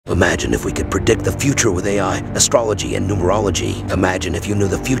Imagine if we could predict the future with AI, astrology, and numerology. Imagine if you knew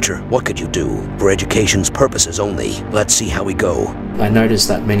the future, what could you do? For education's purposes only. Let's see how we go. I notice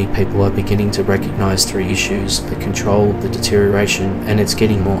that many people are beginning to recognize three issues: the control, the deterioration, and it's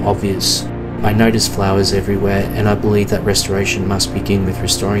getting more obvious. I notice flowers everywhere, and I believe that restoration must begin with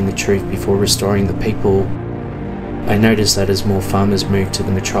restoring the truth before restoring the people. I notice that as more farmers move to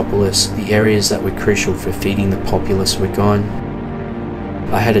the metropolis, the areas that were crucial for feeding the populace were gone.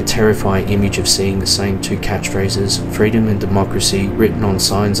 I had a terrifying image of seeing the same two catchphrases, freedom and democracy, written on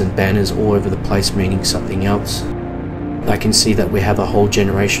signs and banners all over the place, meaning something else. I can see that we have a whole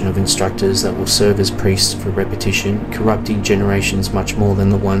generation of instructors that will serve as priests for repetition, corrupting generations much more than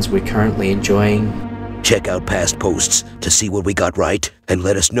the ones we're currently enjoying. Check out past posts to see what we got right, and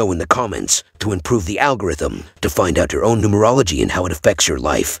let us know in the comments to improve the algorithm. To find out your own numerology and how it affects your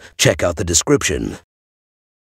life, check out the description.